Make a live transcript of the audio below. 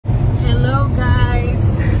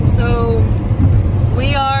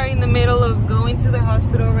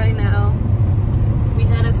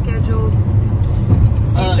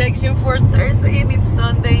connection for Thursday and it's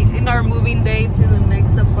Sunday in our moving day to the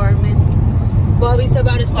next apartment. Bobby's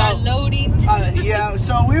about to start loading. Yeah,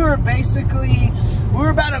 so we were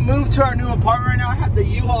about to move to our new apartment right now. I had the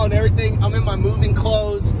U-Haul and everything. I'm in my moving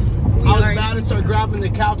clothes. I was about to start grabbing the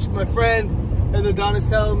couch with my friend, and then Donna's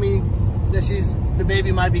telling me that the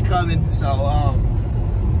baby might be coming. So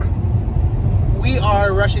we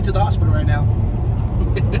are rushing to the hospital right now.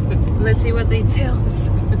 Let's see what they tell us.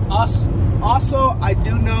 Also, I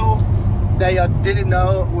do know that y'all didn't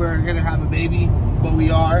know we're gonna have a baby, but we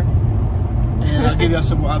are. And I'll give y'all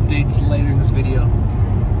some more updates later in this video.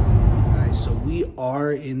 Alright, so we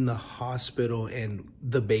are in the hospital and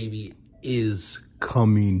the baby is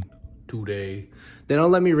coming today. They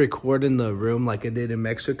don't let me record in the room like I did in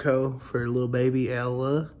Mexico for little baby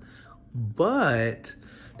Ella, but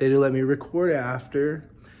they do let me record after.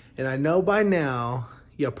 And I know by now,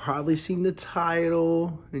 y'all probably seen the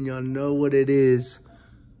title and y'all know what it is,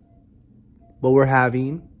 but we're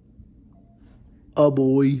having a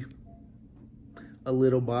boy, a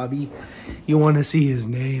little Bobby. You want to see his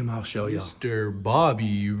name? I'll show y'all. Mr.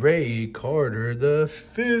 Bobby Ray Carter, the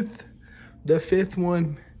fifth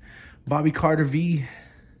one. BobbyCarterV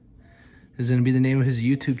is going to be the name of his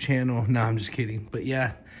YouTube channel. No, I'm just kidding. But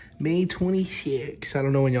yeah, May 26th. I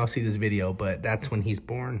don't know when y'all see this video, but that's when he's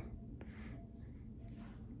born.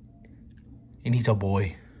 And he's a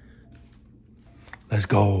boy. Let's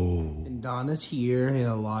go. And Donna's here in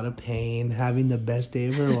a lot of pain, having the best day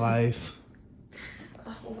of her life.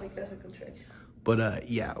 Oh my gosh, a contraction. But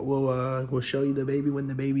yeah, we'll show you the baby when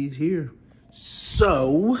the baby's here.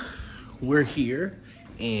 So we're here,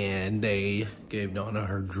 and they gave Donna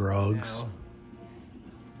her drugs. Now,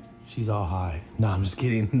 she's all high. No, I'm just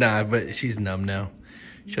kidding. Nah, but she's numb now.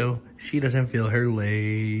 So she doesn't feel her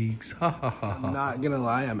legs. Ha ha ha ha. I'm not gonna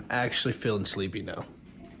lie, I'm actually feeling sleepy now.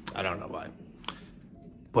 I don't know why,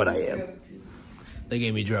 but I am. They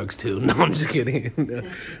gave me drugs too. No, I'm just kidding. No.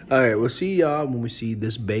 All right, we'll see y'all when we see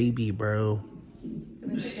this baby, bro.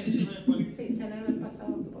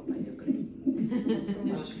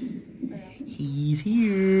 He's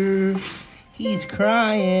here. He's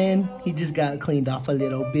crying. He just got cleaned off a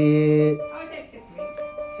little bit.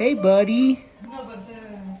 Hey, buddy.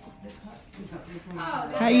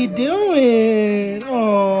 How you doing?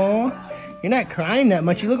 Oh, you're not crying that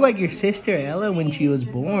much. You look like your sister Ella when she was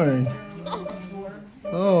born.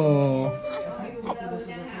 Oh.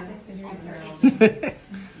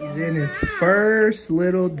 He's in his first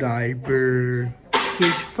little diaper.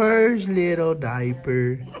 His first little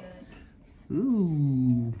diaper.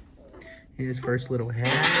 Ooh. His first little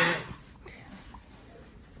hat.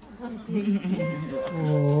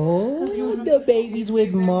 Oh, the baby's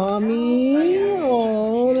with mommy.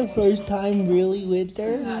 Oh, the first time really with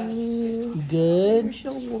her. Good.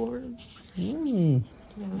 So warm. Mm.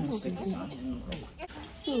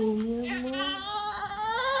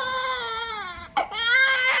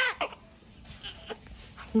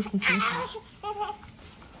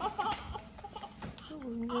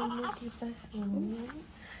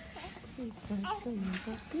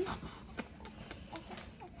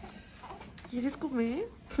 ¿Quieres comer?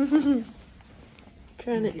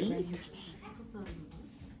 Trying to eat.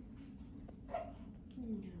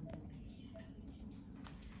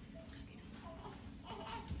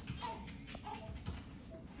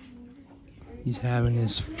 He's having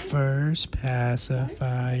his first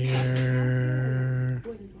pacifier.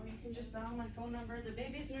 You can just dial my phone number. The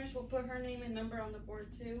baby's nurse will put her name and number on the board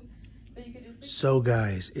too. But you can just... So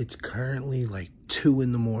guys, it's currently like 2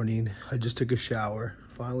 in the morning. I just took a shower,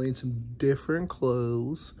 finally in some different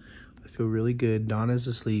clothes. I feel really good. Donna's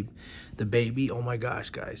asleep. The baby, oh my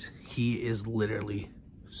gosh, guys, he is literally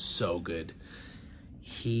so good.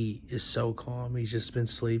 He is so calm. He's just been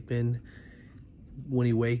sleeping. When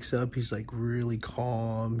he wakes up, he's like really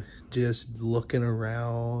calm, just looking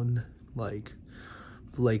around, like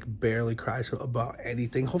barely cries about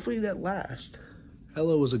anything. Hopefully that lasts.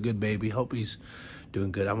 Ella was a good baby. Hope he's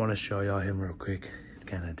doing good. I want to show y'all him real quick. It's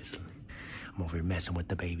kind of just, I'm over here messing with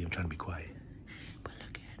the baby. I'm trying to be quiet. But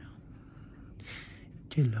look at him.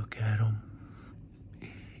 Just look at him.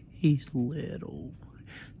 He's little.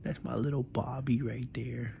 That's my little Bobby right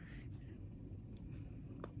there.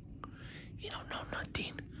 You don't know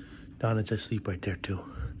nothing. Donna's asleep right there too.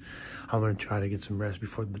 I'm gonna try to get some rest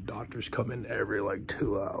before the doctors come in every like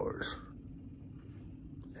 2 hours.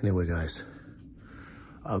 Anyway, guys,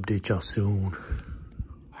 I'll update y'all soon.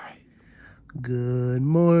 All right. Good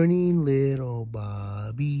morning, little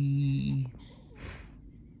Bobby.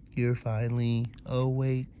 You're finally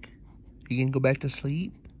awake. You gonna go back to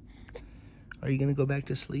sleep? Are you gonna go back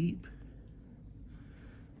to sleep?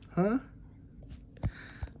 Huh?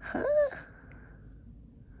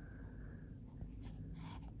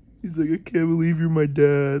 He's like, I can't believe you're my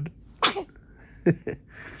dad.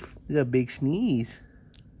 He's a big sneeze.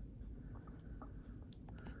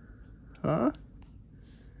 Huh?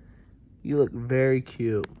 You look very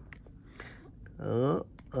cute. Good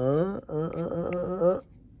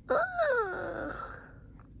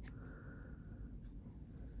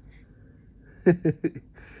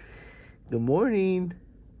morning.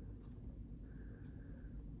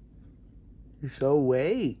 You're so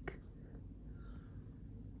awake.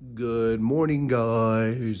 Good morning,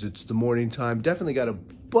 guys. It's the morning time. Definitely got a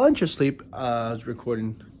bunch of sleep. I was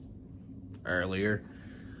recording earlier.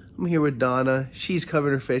 I'm here with Donna. She's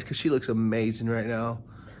covering her face because she looks amazing right now.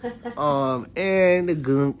 And the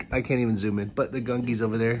gunk. I can't even zoom in, but the gunky's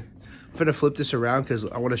over there. I'm gonna flip this around because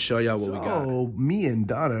I want to show y'all what we got. Oh, me and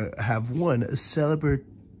Donna have won a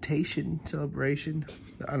celebration.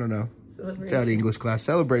 I don't know. It's out of English class.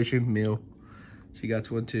 Celebration meal. She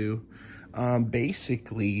got one too.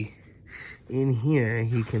 Basically, in here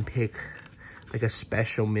you can pick like a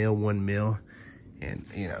special meal, one meal. And,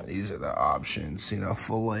 you know, these are the options, you know,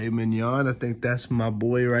 filet mignon. I think that's my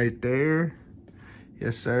boy right there.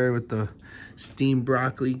 Yes, sir, with the steamed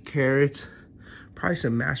broccoli, carrots, probably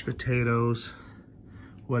some mashed potatoes.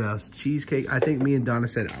 What else? Cheesecake. I think me and Donna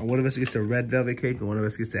said one of us gets the red velvet cake and one of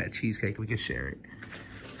us gets that cheesecake. We can share it.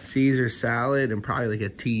 Caesar salad and probably like a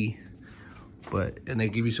tea. And they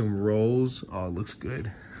give you some rolls. Oh, it looks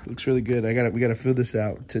good. Looks really good. We gotta fill this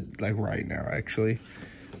out to like right now, actually.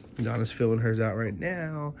 Donna's filling hers out right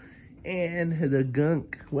now. And the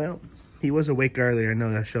gunk, well, he was awake earlier. I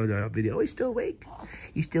know I showed you a video. Oh, he's still awake.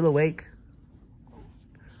 He's still awake.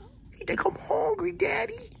 He think I'm hungry,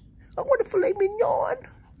 Daddy. I want a filet mignon.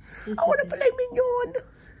 I want a filet mignon.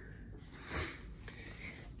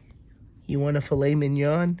 You want a filet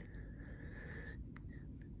mignon?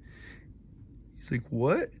 He's like,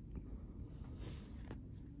 what?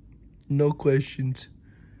 No questions.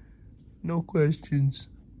 No questions.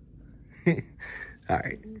 All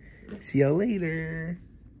right, see y'all later.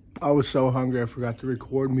 I was so hungry I forgot to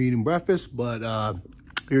record me eating breakfast, but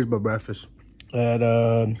here's my breakfast. I had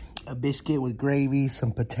a biscuit with gravy,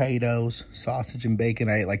 some potatoes, sausage and bacon.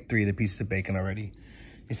 I ate like 3 of the pieces of bacon already.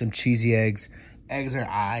 And some cheesy eggs. Eggs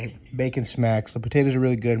are bacon smacks. The potatoes are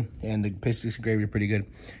really good and the biscuits and gravy are pretty good.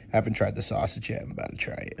 I haven't tried the sausage yet. I'm about to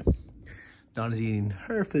try it. Donna's eating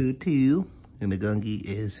her food too. And the gunky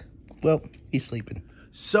is, well, he's sleeping.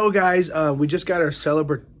 So guys, we just got our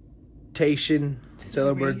celebration.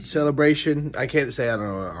 I can't say, I don't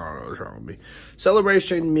know what's wrong with me.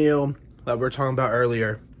 Celebration meal that we were talking about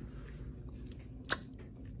earlier.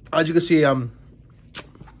 As you can see, I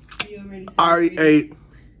already ate.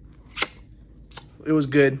 It was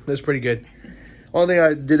good. It was pretty good. Only thing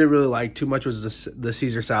I didn't really like too much was the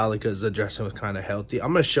Caesar salad because the dressing was kind of healthy.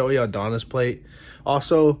 I'm gonna show you Donna's plate.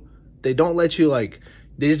 Also, they don't let you like.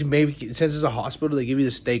 They just maybe, since it's a hospital, they give you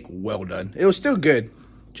the steak well done. It was still good.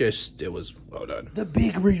 It was well done. The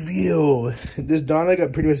big reveal. This Donna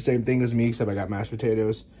got pretty much the same thing as me, except I got mashed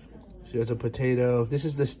potatoes. She has a potato. This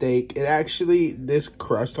is the steak. It actually, this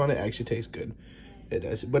crust on it actually tastes good. It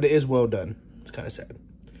does, but it is well done. It's kind of sad.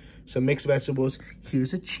 Some mixed vegetables.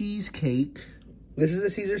 Here's a cheesecake. This is a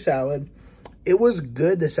Caesar salad. It was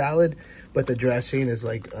good, the salad, but the dressing is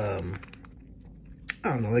like, I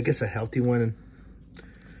don't know, I guess a healthy one.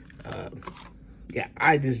 Yeah,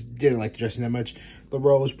 I just didn't like the dressing that much. The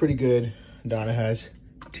roll was pretty good. Donna has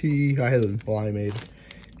tea. I had a limeade.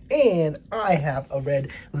 And I have a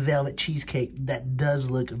red velvet cheesecake that does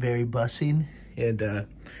look very bussing. And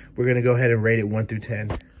we're going to go ahead and rate it 1 through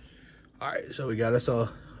 10. All right, so we got us a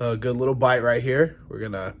good little bite right here. We're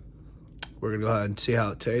gonna go ahead and see how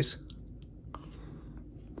it tastes.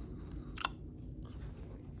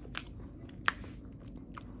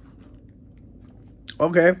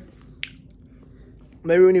 Okay.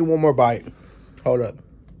 Maybe we need one more bite. Hold up.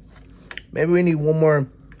 Maybe we need one more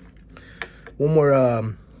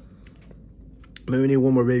maybe we need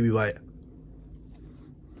one more baby bite.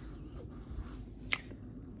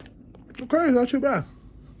 Okay, not too bad.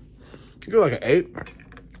 You go like an 8.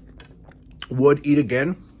 Would eat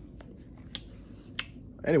again.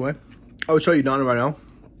 Anyway, I would show you Donna right now,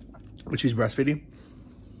 but she's breastfeeding,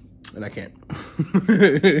 and I can't.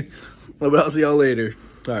 But I'll see y'all later.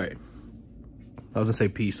 All right. I was gonna say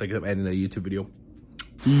peace, like I'm ending a YouTube video.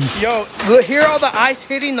 Peace. Yo, look, hear all the ice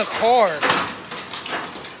hitting the car.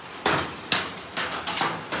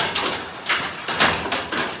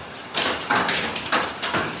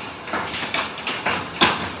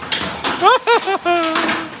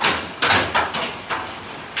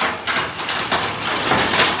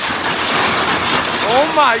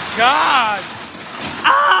 Oh my God.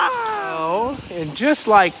 Ah! And just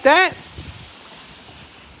like that,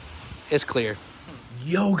 it's clear.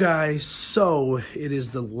 Yo guys, so it is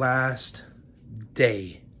the last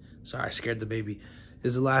day. Sorry, I scared the baby.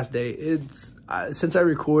 It's the last day. It's since I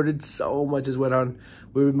recorded, so much has went on.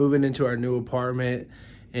 We were moving into our new apartment,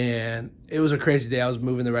 and it was a crazy day. I was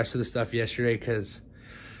moving the rest of the stuff yesterday because,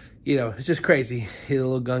 you know, it's just crazy. He's a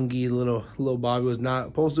little gungy. Little Bobby was not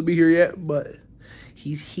supposed to be here yet, but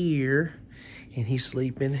he's here, and he's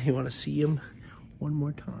sleeping. You want to see him one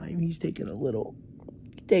more time? He's taking a little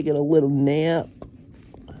nap.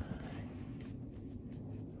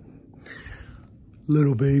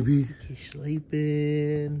 Little baby. He's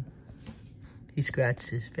sleeping. He scratched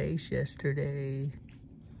his face yesterday.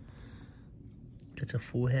 Gets a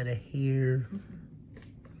full head of hair.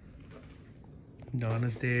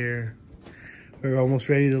 Donna's there. We're almost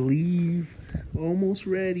ready to leave. Almost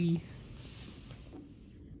ready.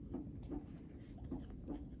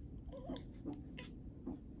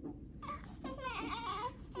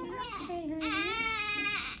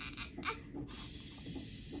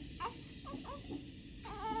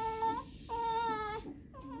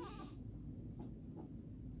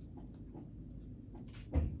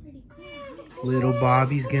 Little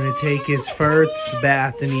Bobby's gonna take his first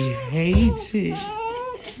bath and he hates it.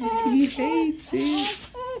 He hates it.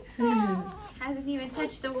 Hasn't even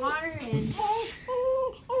touched the water and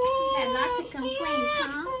had lots of complaints,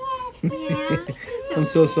 huh? Yeah. I'm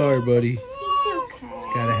so sorry, buddy. It's okay. It's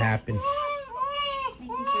gotta happen. Just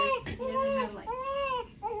making sure he doesn't have like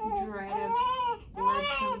dried up blood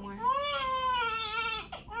somewhere.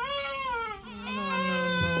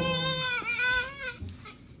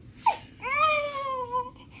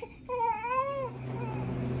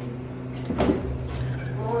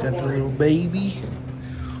 Got the little baby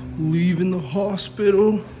leaving the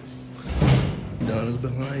hospital. Donna's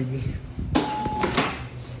behind me.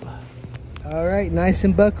 All right, nice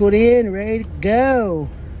and buckled in, ready to go.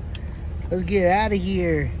 Let's get out of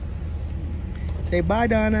here. Say bye,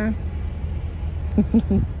 Donna.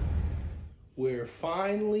 We're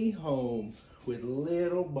finally home with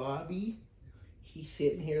little Bobby. He's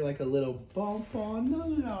sitting here like a little bump on the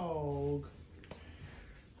log.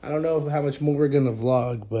 I don't know how much more we're gonna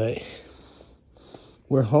vlog, but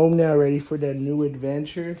we're home now, ready for that new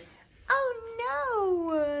adventure. Oh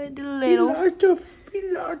no, the little.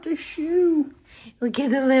 Feel out the shoe. Look at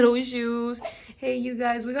the little shoes. Hey, you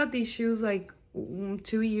guys, we got these shoes like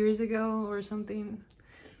 2 years ago or something.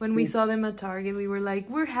 When we saw them at Target, we were like,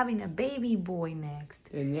 we're having a baby boy next.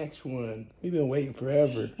 The next one. We've been waiting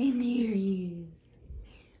forever. And here he is.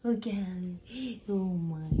 Look at him. Oh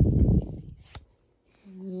my goodness.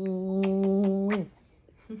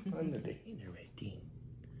 Under the interesting.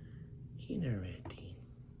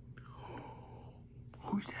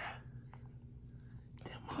 Who's that?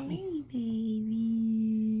 That mommy? Hey,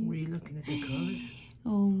 baby. Were you looking at the colors?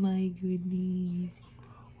 Oh my goodness.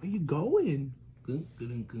 Where you going? You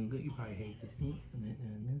probably hate this.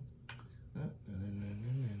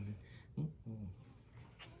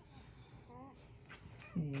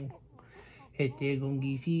 Este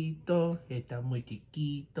gonguicito está muy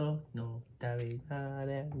chiquito, no sabe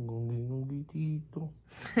nada, gonguicito.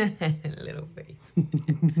 Little face.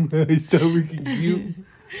 It's so freaking cute.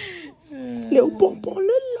 Little bump on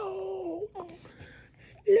the log.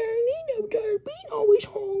 Learning no derpy, always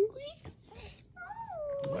hungry.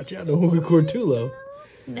 Watch out, don't record too low.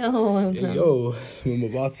 No, I'm Hey, not. yo, with my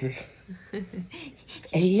boxers.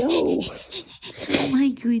 Hey, yo. Oh my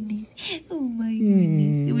goodness. Oh my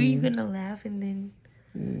goodness. Were you gonna laugh and then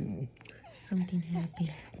something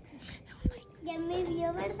happened? Oh my goodness. Ya me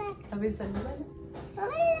vio, ¿verdad? A ver, salúdalo.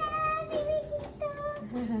 Hola, bebecito.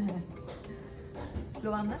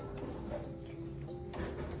 ¿Lo amas?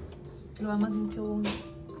 ¿Lo amas mucho?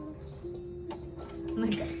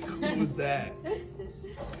 What was that?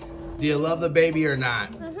 Do you love the baby or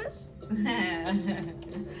not?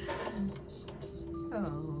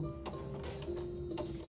 Oh.